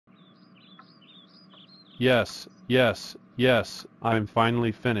Yes, yes, yes, I'm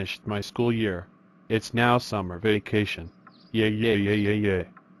finally finished my school year. It's now summer vacation. Yay, yay, yay, yay, yay.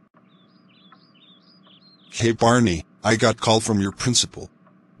 Hey Barney, I got call from your principal.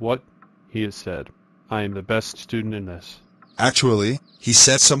 What? He has said. I am the best student in this. Actually, he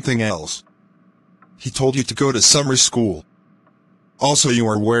said something else. He told you to go to summer school. Also, you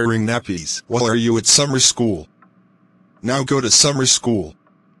are wearing nappies while are you at summer school. Now go to summer school.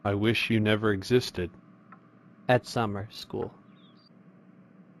 I wish you never existed. At summer school.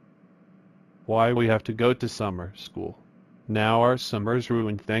 Why we have to go to summer school? Now our summer's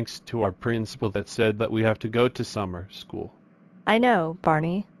ruined thanks to our principal that said that we have to go to summer school. I know,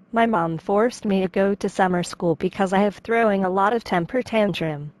 Barney. My mom forced me to go to summer school because I have throwing a lot of temper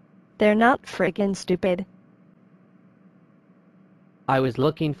tantrum. They're not friggin' stupid. I was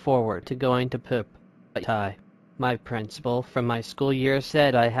looking forward to going to poop. But my principal from my school year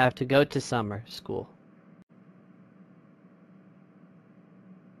said I have to go to summer school.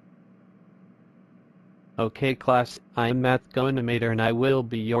 Okay class, I'm math coordinator and I will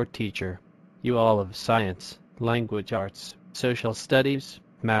be your teacher. You all of science, language arts, social studies,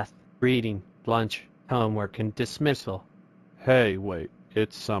 math, reading, lunch, homework and dismissal. Hey wait,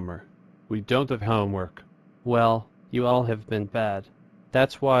 it's summer. We don't have homework. Well, you all have been bad.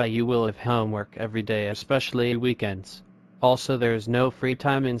 That's why you will have homework every day, especially weekends. Also, there's no free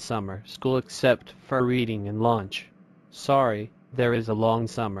time in summer school except for reading and lunch. Sorry, there is a long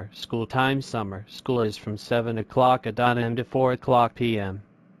summer school time. Summer school is from 7 o'clock a.m. to 4 o'clock p.m.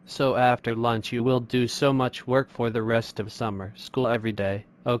 So after lunch you will do so much work for the rest of summer school every day.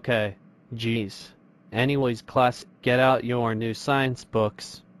 Okay, geez. Anyways class, get out your new science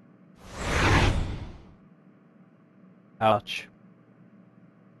books. Ouch.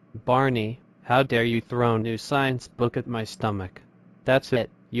 Barney, how dare you throw a new science book at my stomach? That's it,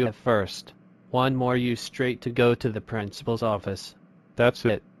 you have first. One more you straight to go to the principal's office. That's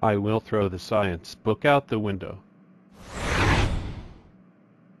it, I will throw the science book out the window.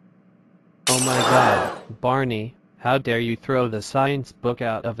 Oh my god, Barney, how dare you throw the science book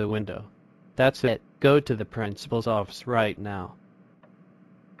out of the window? That's it, go to the principal's office right now.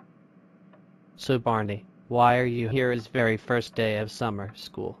 So Barney, why are you here his very first day of summer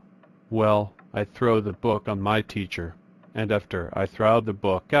school? Well, I throw the book on my teacher, and after I throw the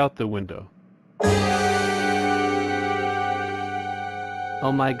book out the window.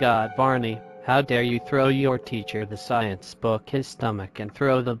 Oh my god, Barney, how dare you throw your teacher the science book his stomach and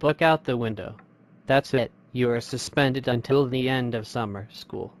throw the book out the window? That's it, you are suspended until the end of summer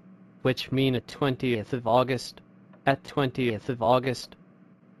school. Which mean at 20th of August. At 20th of August.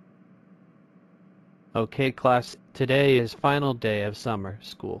 Okay class, today is final day of summer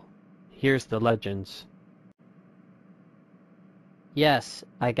school. Here's the legends. Yes,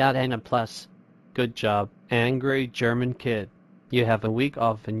 I got N+. Good job, angry German kid. You have a week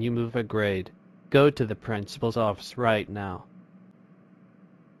off and you move a grade. Go to the principal's office right now.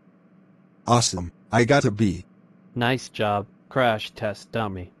 Awesome, I got a B. Nice job, crash test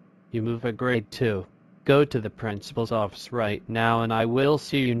dummy. You move a grade too. Go to the principal's office right now and I will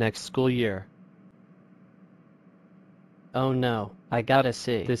see you next school year. Oh no, I got a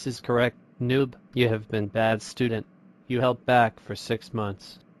C. This is correct, noob. You have been bad student. You held back for 6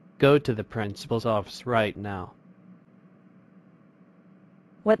 months. Go to the principal's office right now.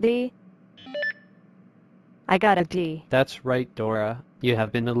 What D? I got a D. That's right, Dora. You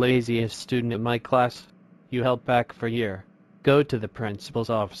have been the laziest student in my class. You held back for a year. Go to the principal's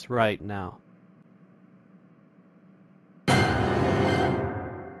office right now.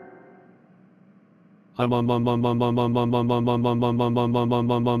 I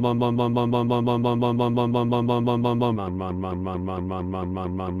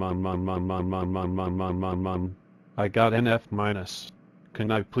got an F-. Can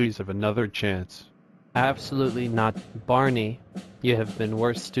I please have another chance? Absolutely not, Barney. You have been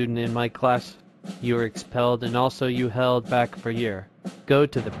worst student in my class. You were expelled and also you held back for a year. Go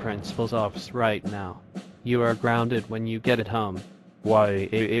to the principal's office right now. You are grounded when you get it home. Why?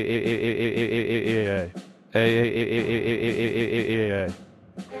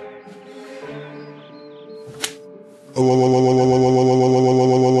 Oh.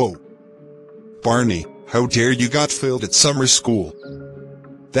 Barney, how dare you got failed at summer school.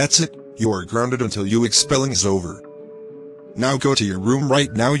 That's it, you are grounded until you expelling is over. Now go to your room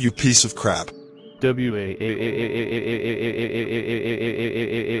right now, you piece of crap. W-A